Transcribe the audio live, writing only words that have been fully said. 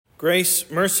Grace,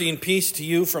 mercy, and peace to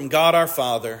you from God our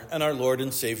Father and our Lord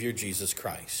and Savior Jesus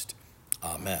Christ.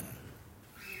 Amen.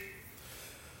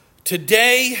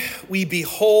 Today we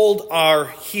behold our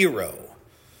hero.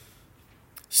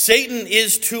 Satan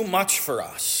is too much for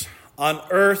us. On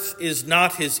earth is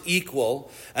not his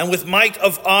equal, and with might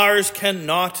of ours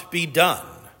cannot be done.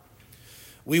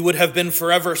 We would have been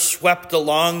forever swept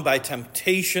along by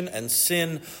temptation and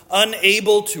sin,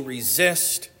 unable to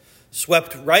resist,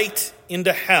 swept right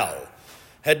into hell,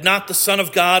 had not the Son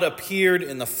of God appeared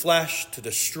in the flesh to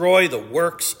destroy the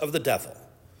works of the devil.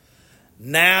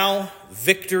 Now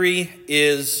victory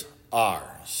is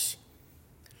ours.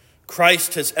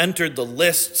 Christ has entered the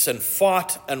lists and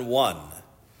fought and won.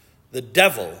 The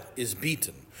devil is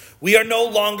beaten. We are no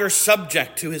longer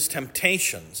subject to his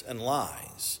temptations and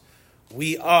lies.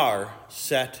 We are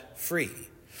set free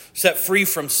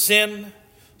from sin,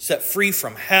 set free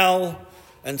from hell,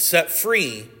 and set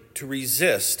free to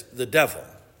resist the devil.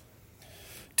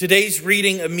 Today's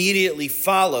reading immediately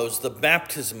follows the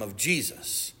baptism of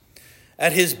Jesus.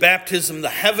 At his baptism, the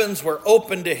heavens were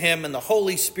opened to him and the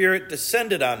Holy Spirit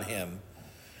descended on him.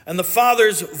 And the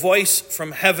Father's voice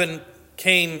from heaven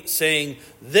came saying,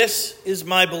 "This is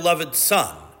my beloved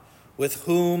Son, with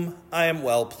whom I am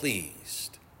well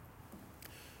pleased."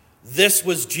 This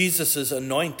was Jesus'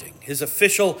 anointing, his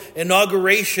official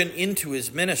inauguration into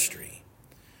his ministry.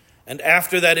 And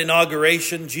after that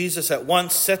inauguration, Jesus at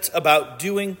once sets about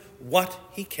doing what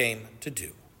he came to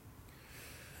do.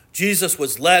 Jesus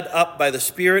was led up by the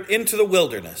Spirit into the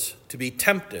wilderness to be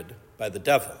tempted by the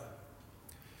devil.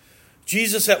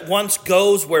 Jesus at once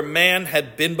goes where man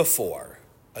had been before,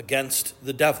 against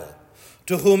the devil,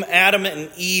 to whom Adam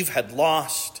and Eve had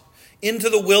lost, into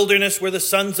the wilderness where the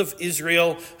sons of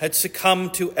Israel had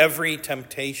succumbed to every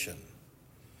temptation.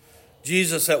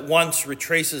 Jesus at once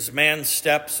retraces man's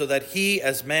steps so that he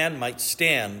as man might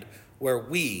stand where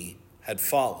we had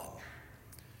fallen.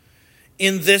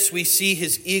 In this we see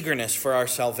his eagerness for our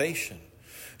salvation.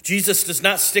 Jesus does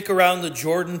not stick around the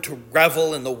Jordan to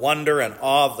revel in the wonder and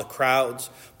awe of the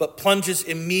crowds, but plunges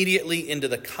immediately into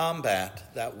the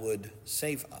combat that would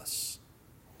save us.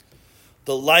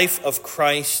 The life of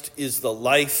Christ is the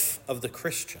life of the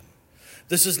Christian.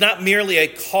 This is not merely a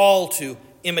call to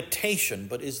imitation,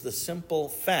 but is the simple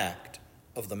fact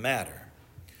of the matter.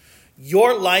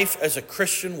 Your life as a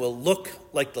Christian will look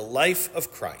like the life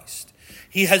of Christ.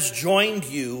 He has joined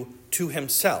you to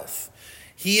himself.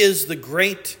 He is the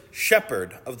great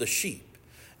shepherd of the sheep,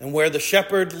 and where the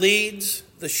shepherd leads,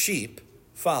 the sheep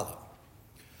follow.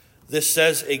 This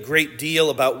says a great deal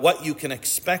about what you can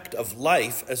expect of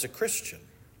life as a Christian.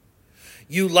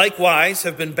 You likewise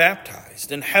have been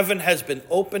baptized, and heaven has been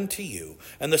opened to you,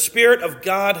 and the Spirit of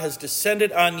God has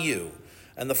descended on you,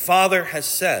 and the Father has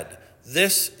said,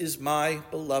 "This is my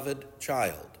beloved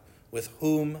child, with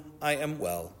whom I am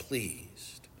well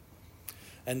pleased."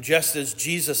 And just as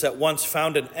Jesus at once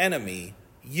found an enemy,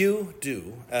 you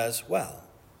do as well.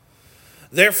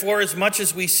 Therefore, as much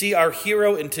as we see our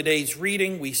hero in today's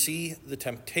reading, we see the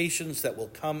temptations that will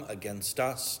come against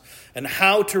us and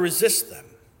how to resist them.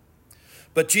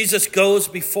 But Jesus goes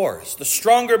before us. The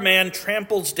stronger man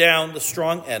tramples down the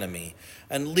strong enemy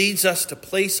and leads us to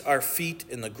place our feet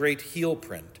in the great heel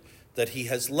print that he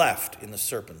has left in the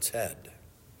serpent's head.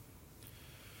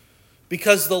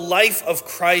 Because the life of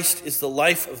Christ is the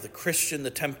life of the Christian,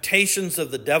 the temptations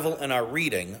of the devil in our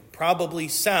reading probably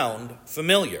sound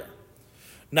familiar.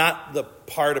 Not the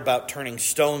part about turning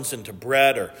stones into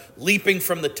bread or leaping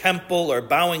from the temple or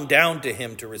bowing down to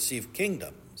him to receive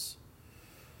kingdoms.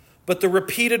 But the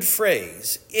repeated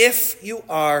phrase, "if you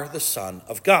are the Son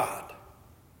of God."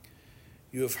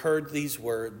 You have heard these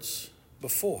words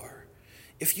before.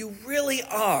 If you really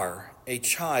are a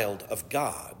child of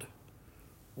God,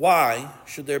 why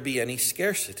should there be any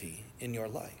scarcity in your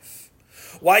life?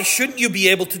 Why shouldn't you be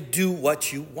able to do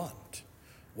what you want?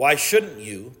 Why shouldn't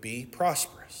you be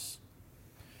prosperous?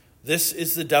 This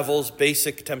is the devil's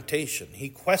basic temptation. He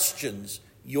questions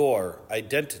your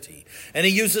identity, and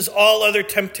he uses all other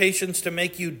temptations to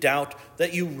make you doubt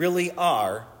that you really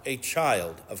are a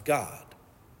child of God.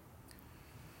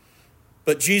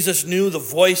 But Jesus knew the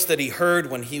voice that he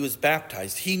heard when he was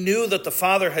baptized. He knew that the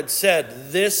Father had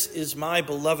said, "This is my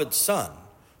beloved Son,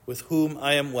 with whom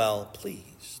I am well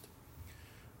pleased."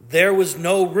 There was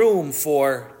no room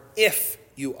for "if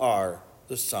you are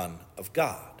the Son of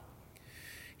God."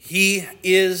 He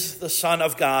is the Son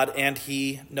of God, and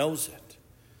he knows it.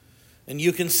 And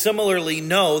you can similarly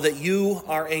know that you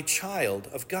are a child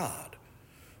of God,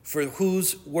 for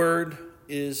whose word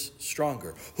is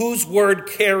stronger? Whose word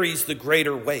carries the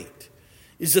greater weight?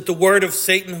 Is it the word of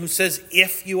Satan who says,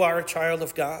 "if you are a child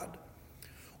of God"?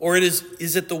 Or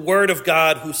is it the Word of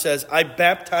God who says, I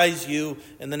baptize you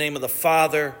in the name of the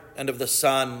Father and of the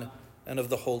Son and of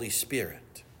the Holy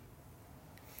Spirit?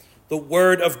 The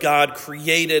Word of God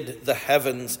created the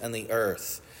heavens and the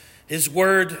earth. His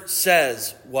Word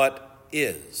says what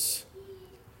is.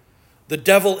 The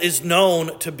devil is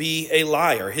known to be a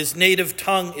liar. His native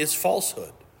tongue is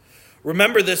falsehood.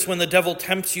 Remember this when the devil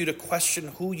tempts you to question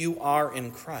who you are in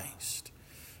Christ.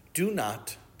 Do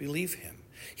not believe him.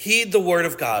 Heed the word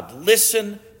of God.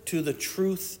 Listen to the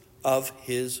truth of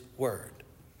his word.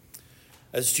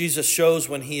 As Jesus shows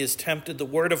when he is tempted, the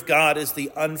word of God is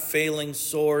the unfailing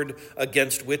sword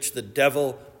against which the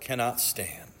devil cannot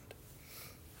stand.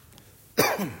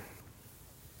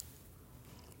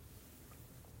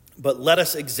 But let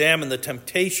us examine the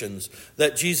temptations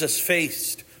that Jesus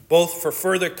faced, both for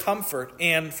further comfort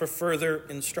and for further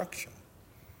instruction.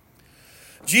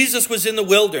 Jesus was in the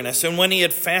wilderness, and when he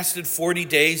had fasted 40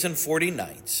 days and 40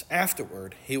 nights,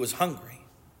 afterward he was hungry.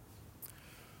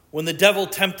 When the devil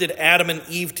tempted Adam and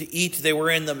Eve to eat, they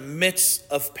were in the midst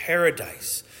of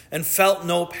paradise and felt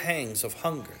no pangs of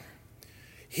hunger.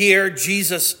 Here,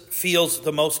 Jesus feels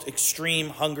the most extreme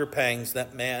hunger pangs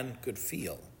that man could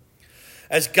feel.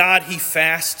 As God, he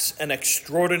fasts an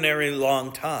extraordinarily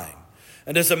long time.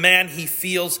 And as a man, he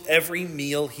feels every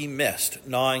meal he missed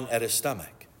gnawing at his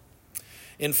stomach.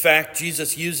 In fact,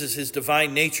 Jesus uses his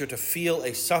divine nature to feel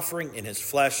a suffering in his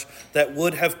flesh that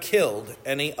would have killed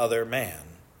any other man.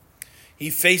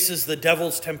 He faces the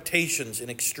devil's temptations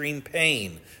in extreme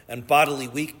pain and bodily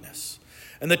weakness.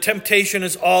 And the temptation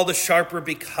is all the sharper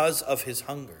because of his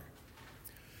hunger.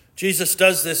 Jesus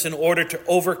does this in order to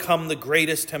overcome the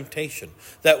greatest temptation,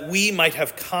 that we might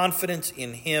have confidence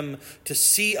in him to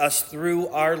see us through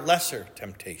our lesser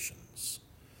temptations.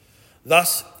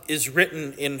 Thus is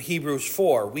written in Hebrews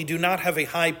 4, we do not have a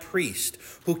high priest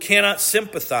who cannot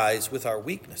sympathize with our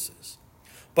weaknesses,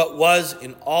 but was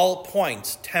in all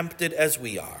points tempted as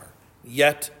we are,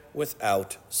 yet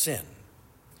without sin.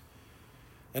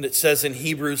 And it says in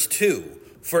Hebrews 2,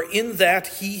 for in that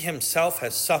he himself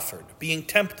has suffered, being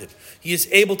tempted, he is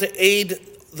able to aid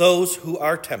those who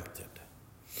are tempted.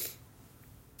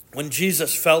 When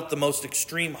Jesus felt the most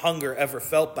extreme hunger ever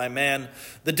felt by man,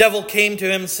 the devil came to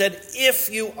him and said,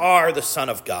 if you are the Son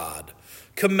of God,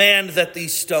 command that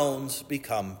these stones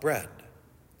become bread.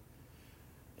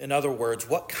 In other words,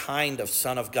 what kind of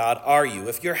Son of God are you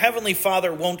if your heavenly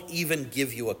Father won't even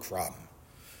give you a crumb?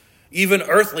 Even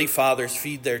earthly fathers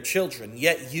feed their children,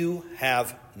 yet you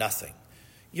have nothing.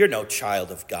 You're no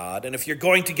child of God, and if you're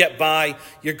going to get by,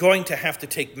 you're going to have to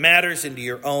take matters into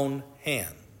your own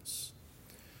hands.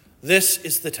 This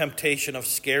is the temptation of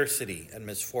scarcity and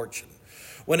misfortune.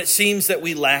 When it seems that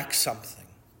we lack something,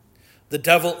 the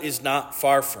devil is not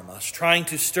far from us, trying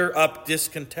to stir up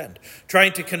discontent,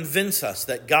 trying to convince us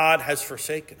that God has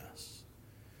forsaken us.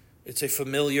 It's a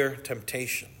familiar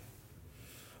temptation.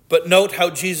 But note how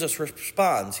Jesus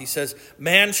responds. He says,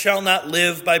 man shall not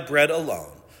live by bread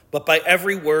alone, but by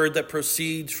every word that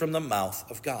proceeds from the mouth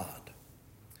of God.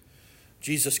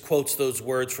 Jesus quotes those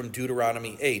words from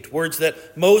Deuteronomy 8, words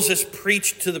that Moses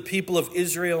preached to the people of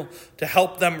Israel to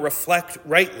help them reflect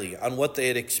rightly on what they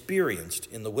had experienced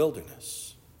in the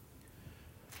wilderness.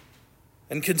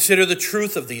 And consider the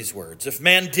truth of these words. If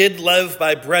man did live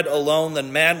by bread alone,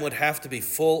 then man would have to be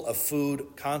full of food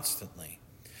constantly.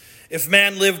 If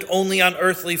man lived only on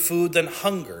earthly food, then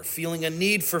hunger, feeling a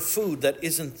need for food that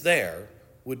isn't there,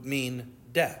 would mean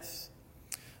death.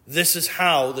 This is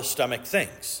how the stomach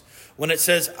thinks. When it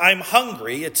says, I'm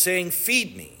hungry, it's saying,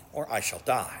 feed me, or I shall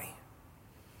die.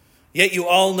 Yet you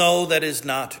all know that is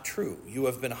not true. You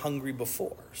have been hungry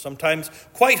before, sometimes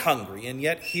quite hungry, and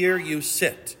yet here you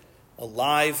sit,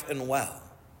 alive and well.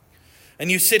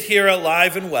 And you sit here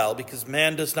alive and well because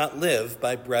man does not live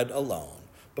by bread alone,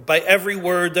 but by every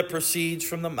word that proceeds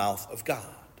from the mouth of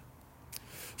God.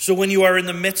 So when you are in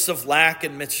the midst of lack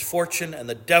and misfortune and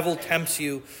the devil tempts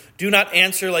you, do not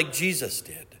answer like Jesus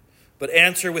did, but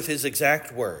answer with his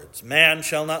exact words. Man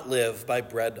shall not live by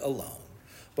bread alone,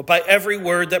 but by every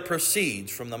word that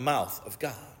proceeds from the mouth of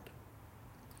God.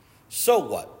 So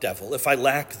what, devil, if I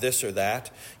lack this or that?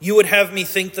 You would have me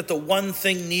think that the one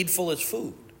thing needful is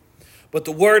food, but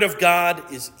the word of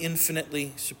God is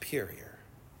infinitely superior.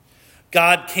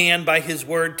 God can, by his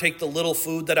word, take the little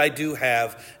food that I do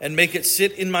have and make it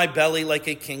sit in my belly like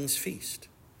a king's feast.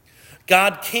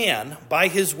 God can, by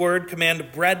his word,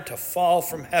 command bread to fall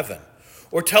from heaven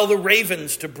or tell the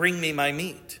ravens to bring me my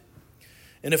meat.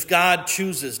 And if God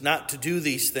chooses not to do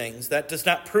these things, that does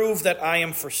not prove that I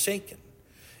am forsaken.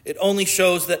 It only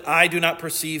shows that I do not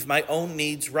perceive my own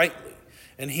needs rightly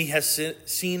and he has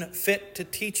seen fit to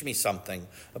teach me something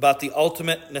about the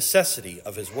ultimate necessity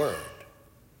of his word.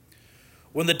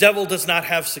 When the devil does not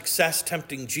have success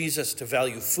tempting Jesus to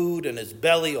value food in his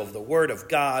belly over the word of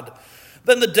God,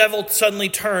 then the devil suddenly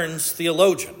turns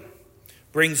theologian,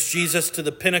 brings Jesus to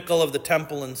the pinnacle of the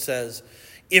temple and says,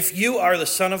 "If you are the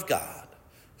Son of God,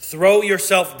 throw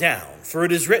yourself down, for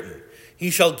it is written,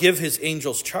 he shall give his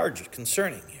angels charge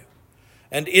concerning you,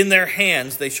 and in their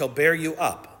hands they shall bear you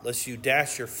up, lest you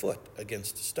dash your foot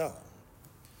against a stone."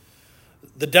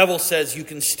 The devil says you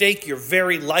can stake your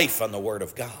very life on the word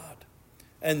of God.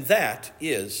 And that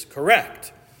is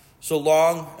correct, so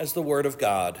long as the word of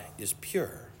God is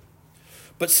pure.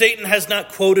 But Satan has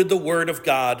not quoted the word of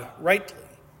God rightly.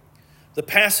 The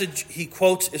passage he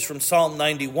quotes is from Psalm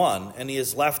 91, and he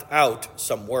has left out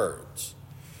some words.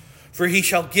 "For he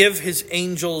shall give his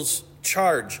angels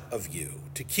charge of you,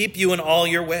 to keep you in all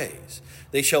your ways.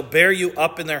 They shall bear you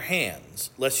up in their hands,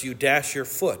 lest you dash your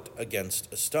foot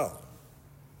against a stone."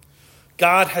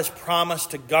 God has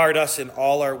promised to guard us in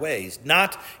all our ways,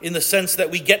 not in the sense that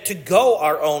we get to go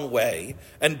our own way,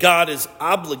 and God is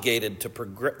obligated to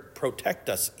protect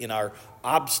us in our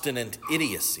obstinate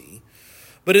idiocy,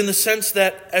 but in the sense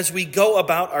that as we go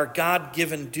about our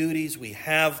God-given duties, we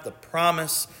have the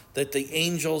promise that the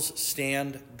angels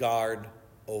stand guard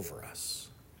over us.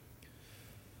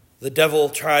 The devil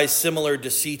tries similar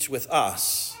deceits with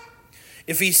us.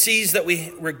 If he sees that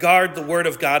we regard the word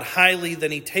of God highly,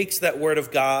 then he takes that word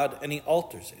of God and he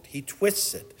alters it. He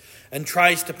twists it and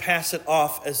tries to pass it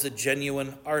off as the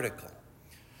genuine article.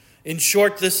 In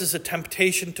short, this is a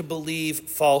temptation to believe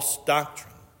false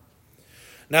doctrine.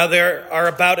 Now, there are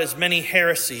about as many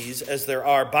heresies as there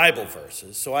are Bible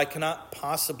verses, so I cannot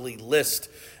possibly list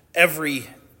every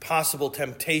possible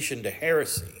temptation to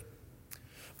heresy.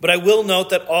 But I will note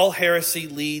that all heresy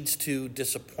leads to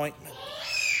disappointment.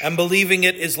 And believing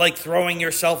it is like throwing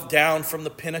yourself down from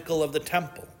the pinnacle of the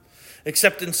temple.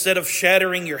 Except instead of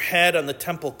shattering your head on the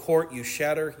temple court, you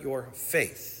shatter your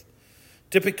faith.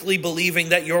 Typically believing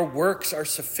that your works are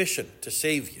sufficient to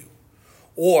save you.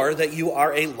 Or that you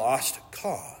are a lost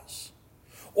cause.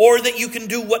 Or that you can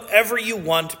do whatever you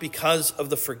want because of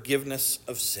the forgiveness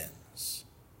of sins.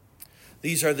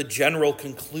 These are the general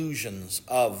conclusions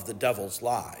of the devil's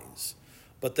lies.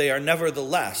 But they are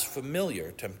nevertheless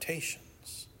familiar temptations.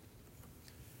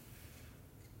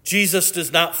 Jesus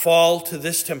does not fall to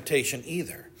this temptation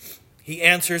either. He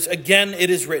answers, "Again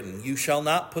it is written, you shall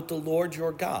not put the Lord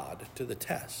your God to the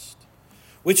test."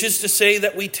 Which is to say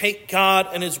that we take God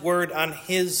and his word on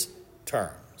his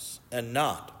terms and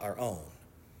not our own.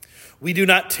 We do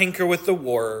not tinker with the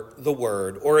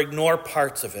word or ignore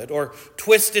parts of it or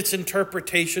twist its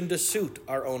interpretation to suit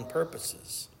our own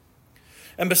purposes.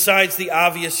 And besides the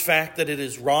obvious fact that it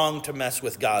is wrong to mess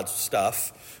with God's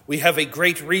stuff, we have a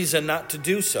great reason not to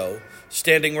do so,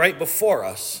 standing right before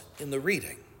us in the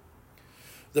reading.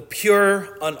 The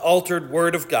pure, unaltered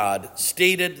word of God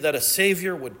stated that a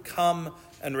Savior would come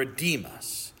and redeem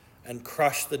us and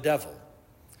crush the devil.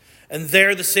 And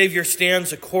there the Savior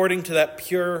stands according to that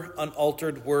pure,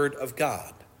 unaltered word of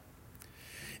God.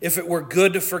 If it were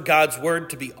good for God's word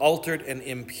to be altered and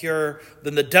impure,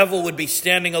 then the devil would be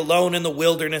standing alone in the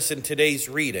wilderness in today's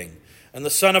reading, and the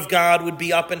Son of God would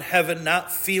be up in heaven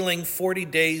not feeling 40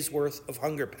 days' worth of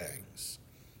hunger pangs.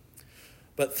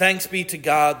 But thanks be to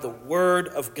God, the word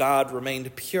of God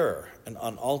remained pure and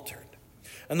unaltered.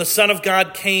 And the Son of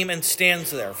God came and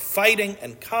stands there, fighting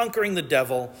and conquering the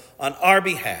devil on our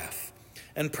behalf,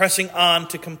 and pressing on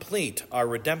to complete our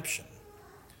redemption.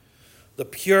 The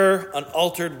pure,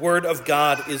 unaltered word of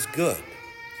God is good.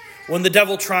 When the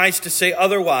devil tries to say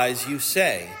otherwise, you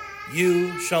say,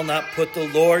 "You shall not put the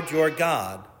Lord your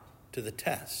God to the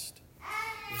test."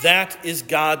 That is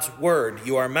God's word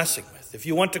you are messing with. If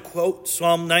you want to quote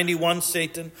Psalm 91,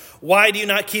 Satan, why do you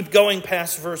not keep going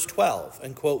past verse 12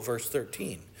 and quote verse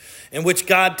 13, in which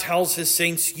God tells his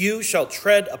saints, "You shall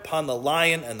tread upon the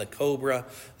lion and the cobra,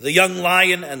 the young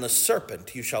lion and the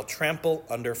serpent you shall trample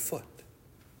underfoot."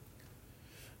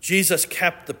 Jesus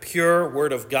kept the pure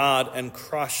word of God and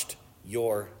crushed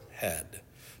your head.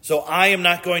 So I am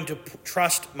not going to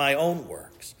trust my own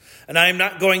works, and I am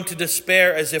not going to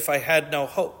despair as if I had no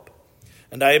hope,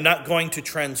 and I am not going to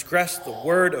transgress the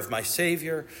word of my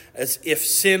Savior as if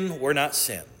sin were not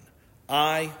sin.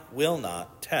 I will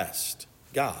not test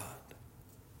God.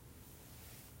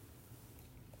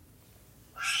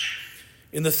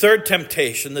 In the third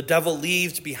temptation, the devil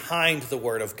leaves behind the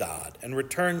word of God and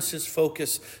returns his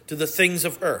focus to the things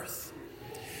of earth.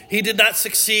 He did not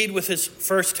succeed with his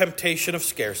first temptation of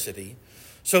scarcity,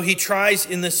 so he tries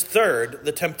in this third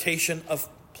the temptation of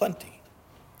plenty.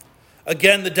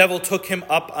 Again, the devil took him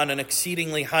up on an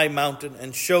exceedingly high mountain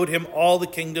and showed him all the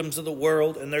kingdoms of the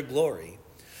world and their glory.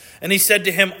 And he said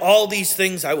to him, "All these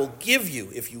things I will give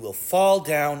you if you will fall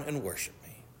down and worship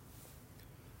me."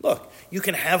 Look, you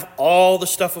can have all the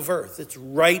stuff of earth. It's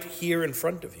right here in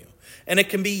front of you, and it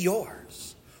can be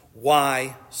yours.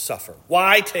 Why suffer?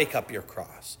 Why take up your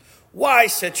cross? Why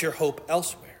set your hope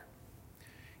elsewhere?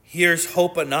 Here's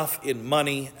hope enough in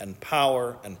money and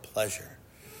power and pleasure.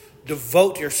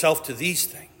 Devote yourself to these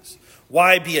things.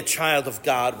 Why be a child of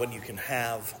God when you can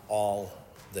have all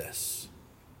this?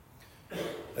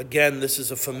 Again, this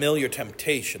is a familiar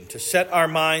temptation, to set our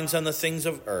minds on the things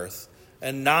of earth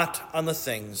and not on the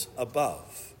things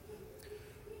above.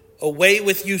 Away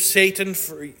with you, Satan,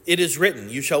 for it is written,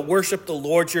 "You shall worship the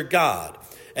Lord your God,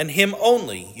 and him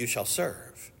only you shall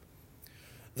serve."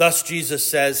 Thus Jesus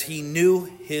says he knew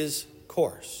his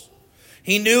course.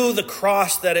 He knew the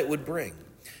cross that it would bring,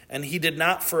 and he did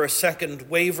not for a second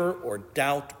waver or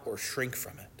doubt or shrink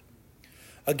from it.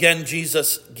 Again,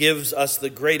 Jesus gives us the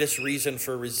greatest reason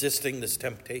for resisting this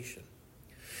temptation.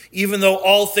 Even though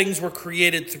all things were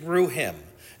created through him,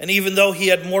 and even though he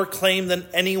had more claim than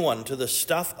anyone to the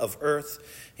stuff of earth,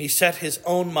 he set his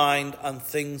own mind on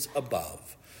things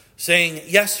above, saying,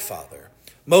 "Yes, Father,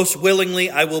 most willingly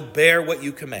I will bear what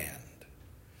you command."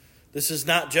 This is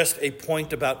not just a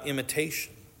point about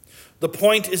imitation. The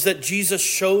point is that Jesus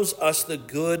shows us the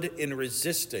good in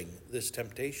resisting this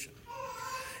temptation.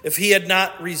 If he had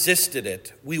not resisted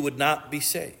it, we would not be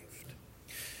saved.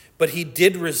 But he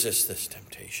did resist this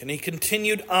temptation. He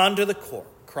continued on to the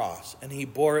cross, and he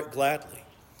bore it gladly.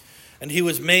 And he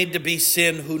was made to be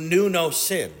sin who knew no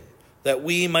sin, that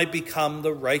we might become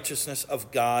the righteousness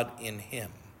of God in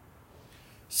him.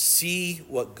 See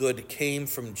what good came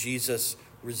from Jesus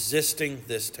resisting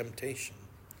this temptation.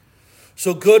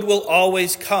 So good will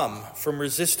always come from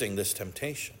resisting this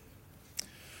temptation.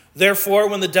 Therefore,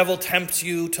 when the devil tempts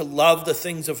you to love the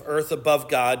things of earth above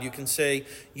God, you can say,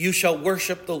 "You shall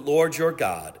worship the Lord your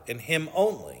God, and him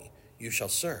only you shall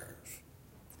serve."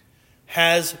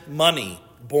 Has money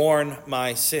borne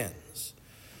my sins?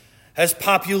 Has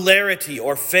popularity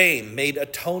or fame made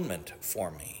atonement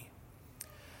for me?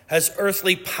 Has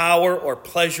earthly power or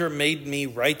pleasure made me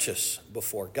righteous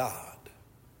before God?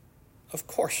 Of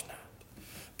course not.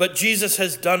 But Jesus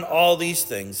has done all these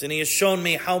things, and he has shown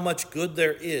me how much good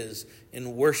there is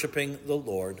in worshiping the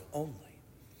Lord only.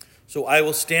 So I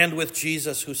will stand with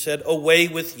Jesus, who said, "Away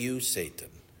with you,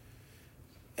 Satan."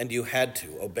 And you had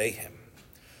to obey him.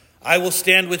 I will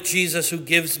stand with Jesus, who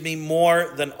gives me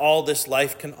more than all this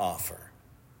life can offer.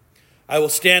 I will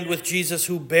stand with Jesus,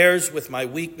 who bears with my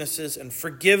weaknesses and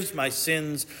forgives my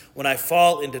sins when I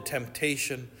fall into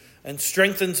temptation, and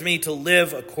strengthens me to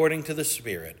live according to the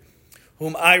Spirit,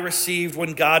 whom I received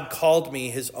when God called me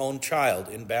his own child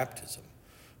in baptism.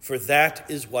 For that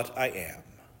is what I am,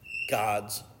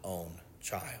 God's own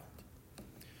child.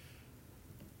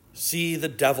 See the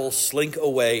devil slink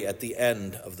away at the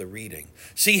end of the reading.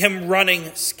 See him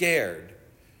running scared.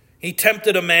 He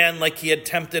tempted a man like he had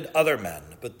tempted other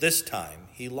men, but this time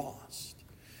he lost.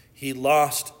 He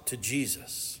lost to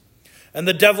Jesus. And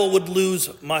the devil would lose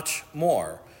much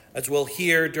more, as we'll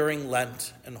hear during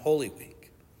Lent and Holy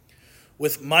Week.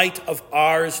 With might of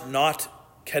ours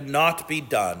cannot be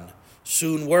done,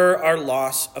 soon were our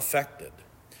loss affected.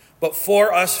 But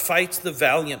for us fights the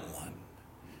valiant one,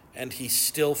 and he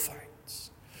still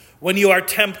fights. When you are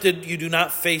tempted, you do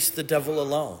not face the devil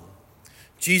alone.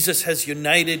 Jesus has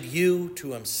united you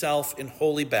to himself in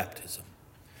holy baptism.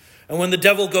 And when the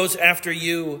devil goes after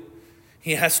you,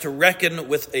 he has to reckon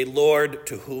with a Lord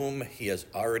to whom he has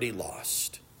already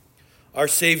lost. Our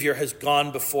Savior has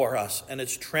gone before us and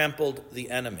has trampled the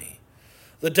enemy.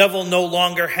 The devil no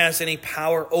longer has any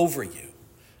power over you.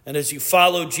 And as you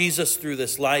follow Jesus through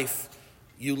this life,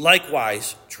 you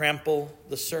likewise trample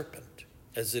the serpent.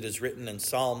 As it is written in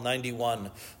Psalm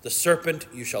 91, "The serpent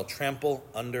you shall trample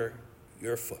under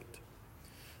your foot."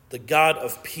 The God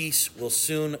of peace will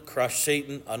soon crush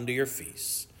Satan under your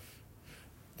feet.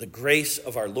 The grace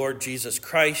of our Lord Jesus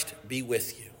Christ be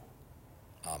with you.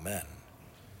 Amen.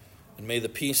 And may the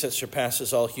peace that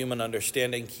surpasses all human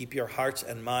understanding keep your hearts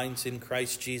and minds in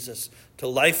Christ Jesus to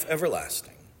life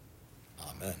everlasting.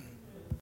 Amen.